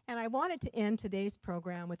 And I wanted to end today's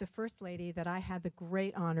program with the First Lady that I had the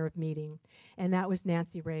great honor of meeting, and that was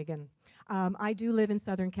Nancy Reagan. I do live in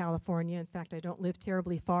Southern California. In fact, I don't live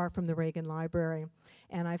terribly far from the Reagan Library,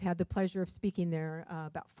 and I've had the pleasure of speaking there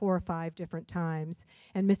about 4 or 5 different times.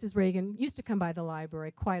 And Mrs. Reagan used to come by the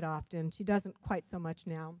library quite often. She doesn't quite so much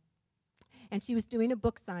now. And she was doing a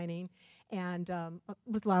book signing and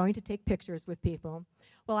was allowing to take pictures with people.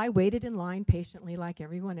 Well, I waited in line patiently like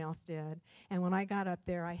everyone else did. And when I got up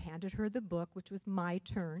there, I handed her the book, which was my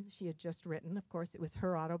turn. She had just written. Of course, it was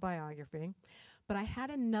her autobiography. But I had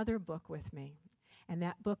another book with me, and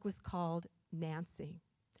that book was called Nancy.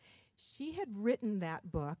 She had written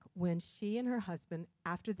that book when she and her husband,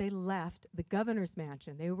 after they left the governor's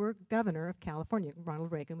mansion, they were governor of California.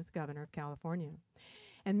 Ronald Reagan was governor of California.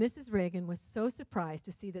 And Mrs. Reagan was so surprised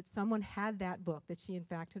to see that someone had that book that she, in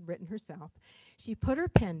fact, had written herself. She put her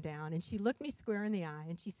pen down, and she looked me square in the eye,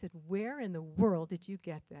 and she said, "Where in the world did you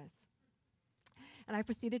get this?" And I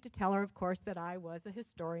proceeded to tell her, of course, that I was a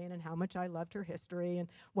historian and how much I loved her history and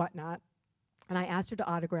whatnot. And I asked her to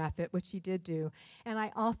autograph it, which she did do. And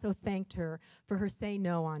I also thanked her for her say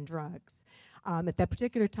no on drugs. At that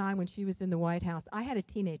particular time when she was in the White House, I had a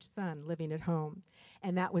teenage son living at home.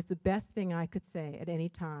 And that was the best thing I could say at any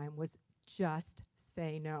time, was just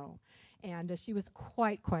say no. And she was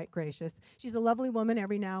quite gracious. She's a lovely woman.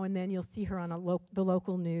 Every now and then you'll see her on the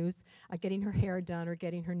local news getting her hair done or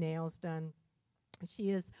getting her nails done.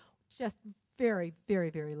 She is just very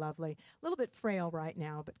lovely. A little bit frail right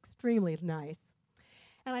now, but extremely nice.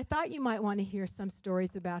 And I thought you might want to hear some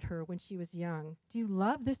stories about her when she was young. Do you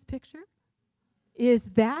love this picture? Is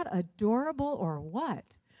that adorable or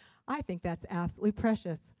what? I think that's absolutely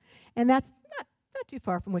precious. And that's not too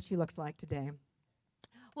far from what she looks like today.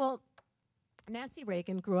 Well, Nancy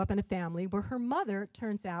Reagan grew up in a family where her mother,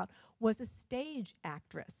 turns out, was a stage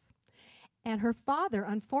actress. And her father,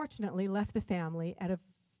 unfortunately, left the family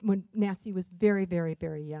when Nancy was very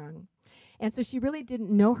young. And so she really didn't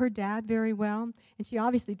know her dad very well, and she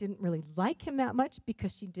obviously didn't really like him that much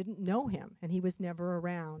because she didn't know him, and he was never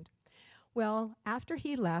around. Well, after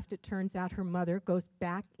he left, it turns out her mother goes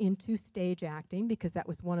back into stage acting because that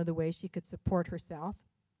was one of the ways she could support herself.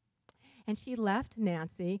 And she left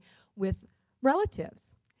Nancy with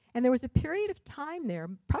relatives. And there was a period of time there,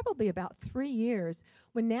 probably about 3 years,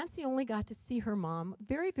 when Nancy only got to see her mom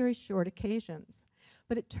very, very short occasions.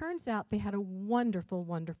 But it turns out they had a wonderful,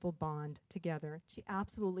 wonderful bond together. She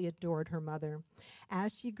absolutely adored her mother.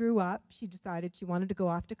 As she grew up, she decided she wanted to go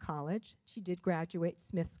off to college. She did graduate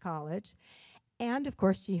Smith's College. And, of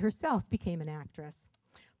course, she herself became an actress.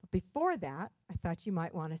 But before that, I thought you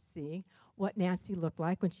might want to see what Nancy looked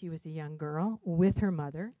like when she was a young girl with her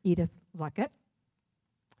mother, Edith Luckett.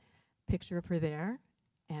 Picture of her there.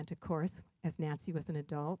 And, of course, as Nancy was an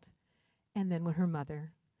adult. And then when her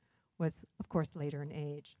mother was, of course, later in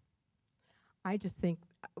age. I just think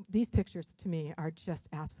these pictures, to me, are just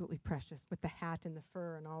absolutely precious with the hat and the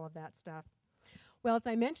fur and all of that stuff. Well, as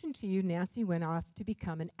I mentioned to you, Nancy went off to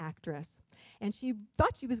become an actress. And she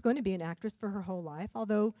thought she was going to be an actress for her whole life,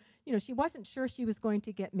 although, you know, she wasn't sure she was going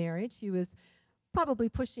to get married. She was probably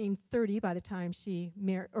pushing 30 by the time she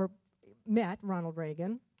met Ronald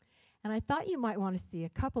Reagan. And I thought you might want to see a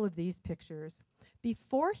couple of these pictures.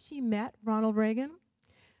 Before she met Ronald Reagan,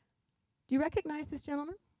 do you recognize this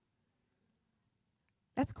gentleman?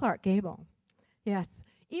 That's Clark Gable. Yes.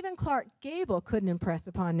 Even Clark Gable couldn't impress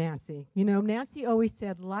upon Nancy. You know, Nancy always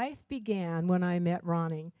said, life began when I met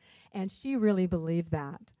Ronnie, and she really believed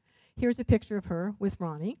that. Here's a picture of her with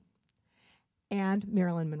Ronnie and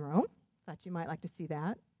Marilyn Monroe. Thought you might like to see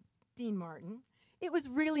that. Dean Martin. It was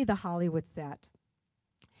really the Hollywood set.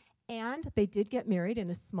 And they did get married in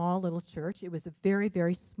a small little church. It was a very,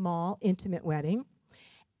 very small, intimate wedding.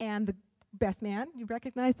 And the best man, you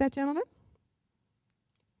recognize that gentleman?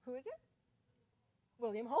 Who is it?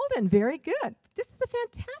 William Holden. Very good. This is a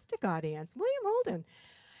fantastic audience. William Holden.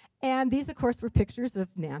 And these, of course, were pictures of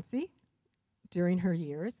Nancy during her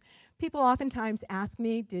years. People oftentimes ask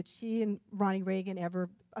me, did she and Ronnie Reagan ever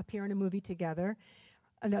appear in a movie together?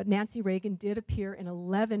 Nancy Reagan did appear in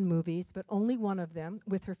 11 movies, but only one of them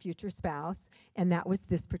with her future spouse, and that was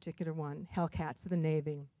this particular one, Hellcats of the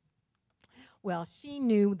Navy. Well, she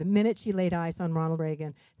knew the minute she laid eyes on Ronald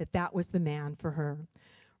Reagan that that was the man for her.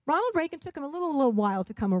 Ronald Reagan took him a little while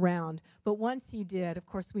to come around, but once he did, of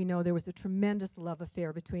course, we know there was a tremendous love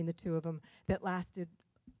affair between the two of them that lasted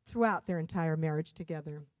throughout their entire marriage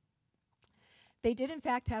together. They did, in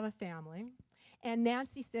fact, have a family, and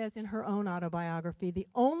Nancy says in her own autobiography, the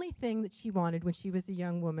only thing that she wanted when she was a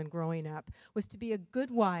young woman growing up was to be a good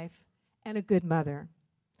wife and a good mother.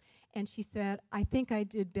 And she said, I think I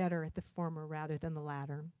did better at the former rather than the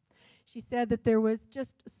latter. She said that there was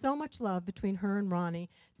just so much love between her and Ronnie.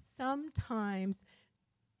 Sometimes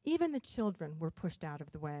even the children were pushed out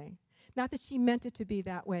of the way. Not that she meant it to be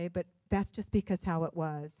that way, but that's just because how it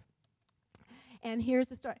was. And here's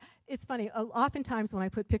the story. It's funny, oftentimes when I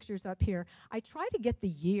put pictures up here, I try to get the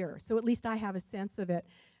year, so at least I have a sense of it.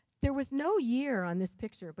 There was no year on this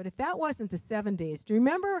picture, but if that wasn't the 70s, do you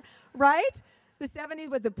remember, right? The 70s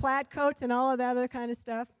with the plaid coats and all of that other kind of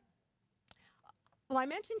stuff. Well, I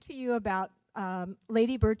mentioned to you about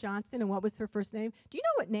Lady Bird Johnson and what was her first name. Do you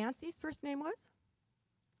know what Nancy's first name was?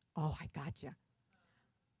 Oh, I gotcha.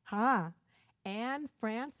 Anne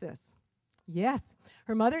Francis. Yes.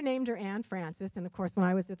 Her mother named her Anne Francis, and of course, when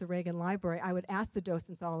I was at the Reagan Library, I would ask the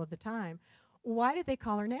docents all of the time, why did they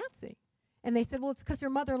call her Nancy? And they said, well, it's because her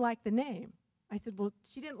mother liked the name. I said, well,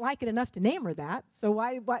 she didn't like it enough to name her that, so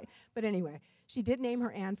why? But anyway, she did name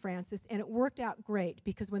her Anne Francis, and it worked out great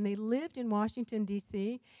because when they lived in Washington,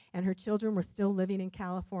 D.C., and her children were still living in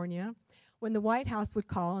California, when the White House would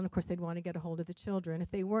call, and of course they'd want to get a hold of the children, if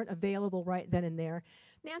they weren't available right then and there,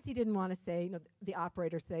 Nancy didn't want to say, the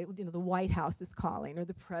operator say, the White House is calling or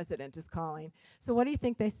the president is calling. So what do you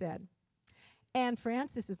think they said? Anne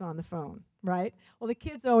Francis is on the phone, right? Well, the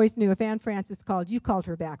kids always knew if Anne Francis called, you called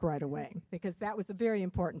her back right away because that was a very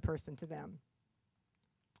important person to them.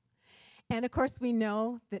 And of course, we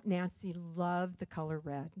know that Nancy loved the color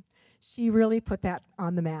red. She really put that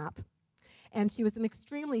on the map. And she was an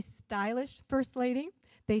extremely stylish first lady.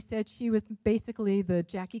 They said she was basically the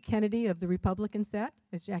Jackie Kennedy of the Republican set,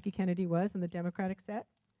 as Jackie Kennedy was in the Democratic set.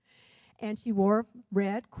 And she wore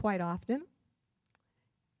red quite often.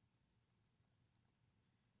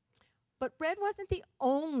 But red wasn't the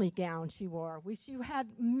only gown she wore. She had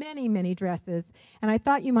many, many dresses. And I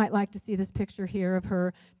thought you might like to see this picture here of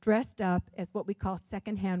her dressed up as what we call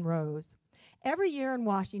secondhand Rose. Every year in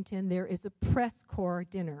Washington, there is a press corps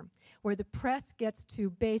dinner where the press gets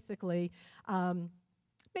to basically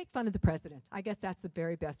make fun of the president. I guess that's the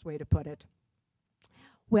very best way to put it.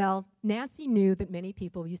 Well, Nancy knew that many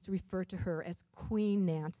people used to refer to her as Queen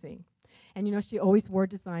Nancy. And, you know, she always wore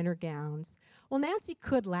designer gowns. Well, Nancy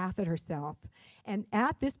could laugh at herself. And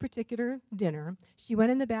at this particular dinner, she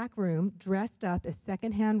went in the back room, dressed up as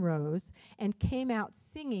Secondhand Rose, and came out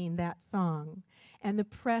singing that song. And the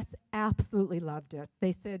press absolutely loved it.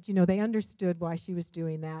 They said, you know, they understood why she was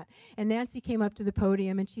doing that. And Nancy came up to the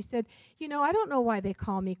podium and she said, you know, I don't know why they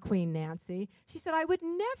call me Queen Nancy. She said, I would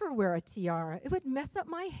never wear a tiara. It would mess up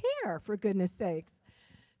my hair, for goodness sakes.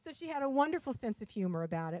 So she had a wonderful sense of humor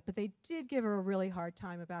about it, but they did give her a really hard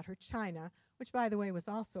time about her china, which, by the way, was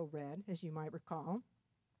also red, as you might recall.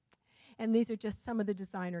 And these are just some of the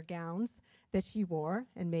designer gowns that she wore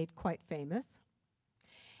and made quite famous.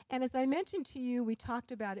 And as I mentioned to you, we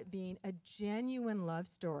talked about it being a genuine love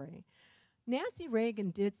story. Nancy Reagan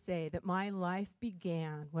did say that my life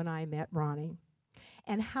began when I met Ronnie.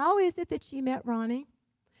 And how is it that she met Ronnie?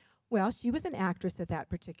 Well, she was an actress at that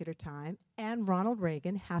particular time, and Ronald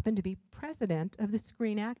Reagan happened to be president of the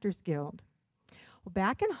Screen Actors Guild. Well,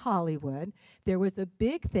 back in Hollywood, there was a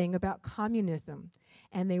big thing about communism,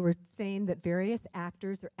 and they were saying that various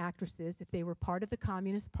actors or actresses, if they were part of the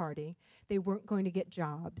Communist Party, they weren't going to get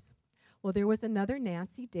jobs. Well, there was another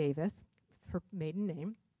Nancy Davis, her maiden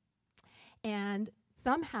name, and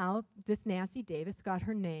somehow this Nancy Davis got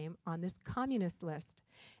her name on this communist list.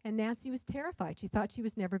 And Nancy was terrified. She thought she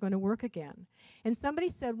was never going to work again. And somebody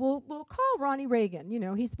said, well, we'll call Ronnie Reagan. You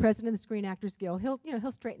know, he's president of the Screen Actors Guild.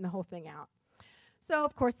 He'll straighten the whole thing out. So,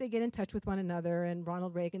 of course, they get in touch with one another, and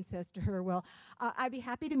Ronald Reagan says to her, well, I'd be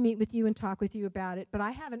happy to meet with you and talk with you about it, but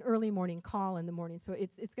I have an early morning call in the morning, so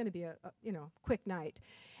it's going to be a quick night.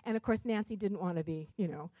 And, of course, Nancy didn't want to be,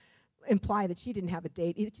 imply that she didn't have a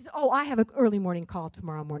date either. She said, oh, I have an early morning call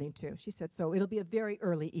tomorrow morning, too. She said, so it'll be a very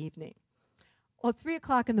early evening. Well, at 3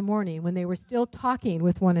 o'clock in the morning, when they were still talking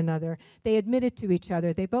with one another, they admitted to each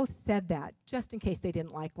other. They both said that, just in case they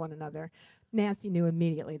didn't like one another. Nancy knew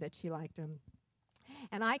immediately that she liked him.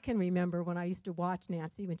 And I can remember when I used to watch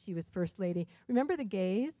Nancy when she was First Lady. Remember the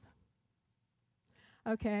gays?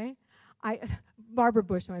 Okay. Barbara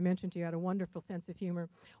Bush, who I mentioned to you, had a wonderful sense of humor.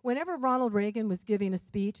 Whenever Ronald Reagan was giving a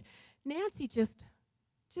speech, Nancy just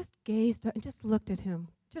gazed and just looked at him,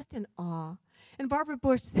 just in awe. And Barbara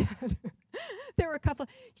Bush said, there were a couple,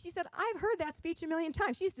 she said, I've heard that speech a million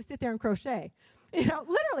times. She used to sit there and crochet.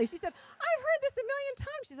 Literally, she said, I've heard this a million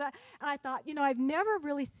times. She said, and I thought, I've never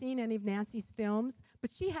really seen any of Nancy's films,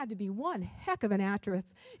 but she had to be one heck of an actress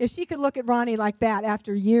if she could look at Ronnie like that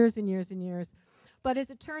after years and years and years. But as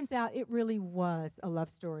it turns out, it really was a love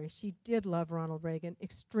story. She did love Ronald Reagan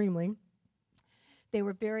extremely. They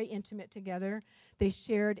were very intimate together. They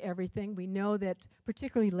shared everything. We know that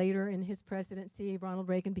particularly later in his presidency, Ronald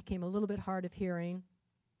Reagan became a little bit hard of hearing.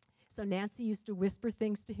 So Nancy used to whisper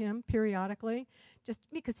things to him periodically, just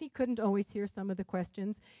because he couldn't always hear some of the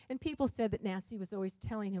questions. And people said that Nancy was always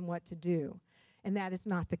telling him what to do. And that is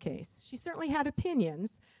not the case. She certainly had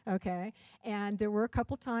opinions, okay? And there were a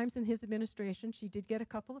couple times in his administration she did get a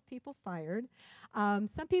couple of people fired.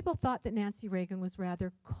 Some people thought that Nancy Reagan was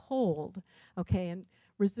rather cold, okay, and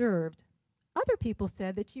reserved. Other people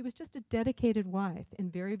said that she was just a dedicated wife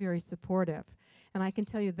and very, very supportive. And I can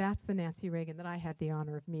tell you that's the Nancy Reagan that I had the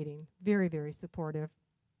honor of meeting. Very, very supportive.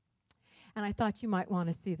 And I thought you might want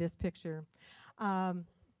to see this picture. When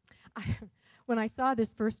I saw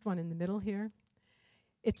this first one in the middle here,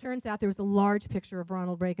 it turns out there was a large picture of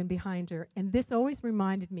Ronald Reagan behind her, and this always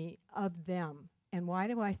reminded me of them. And why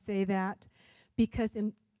do I say that? Because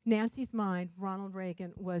in Nancy's mind, Ronald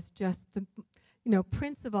Reagan was just the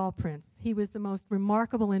prince of all prince. He was the most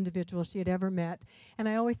remarkable individual she had ever met, and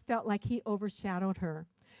I always felt like he overshadowed her.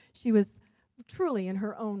 She was truly, in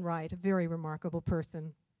her own right, a very remarkable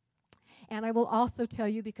person. And I will also tell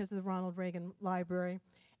you, because of the Ronald Reagan Library,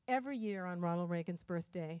 every year on Ronald Reagan's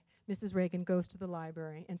birthday, Mrs. Reagan goes to the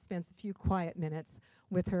library and spends a few quiet minutes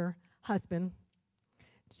with her husband.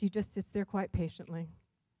 She just sits there quite patiently.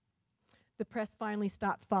 The press finally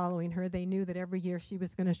stopped following her. They knew that every year she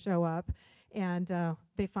was going to show up, and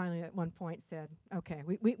they finally at one point said, okay,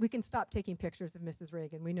 we can stop taking pictures of Mrs.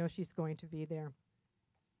 Reagan. We know she's going to be there.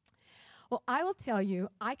 Well, I will tell you,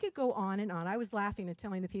 I could go on and on. I was laughing and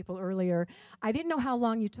telling the people earlier, I didn't know how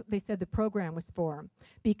long they said the program was for,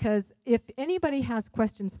 because if anybody has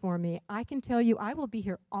questions for me, I can tell you I will be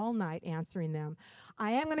here all night answering them.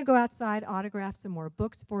 I am going to go outside, autograph some more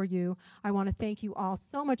books for you. I want to thank you all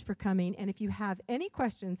so much for coming, and if you have any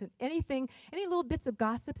questions and anything, any little bits of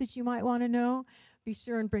gossip that you might want to know, be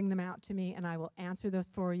sure and bring them out to me, and I will answer those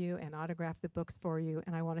for you and autograph the books for you.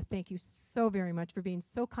 And I want to thank you so very much for being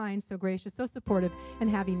so kind, so gracious, so supportive, and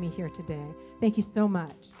having me here today. Thank you so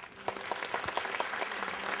much.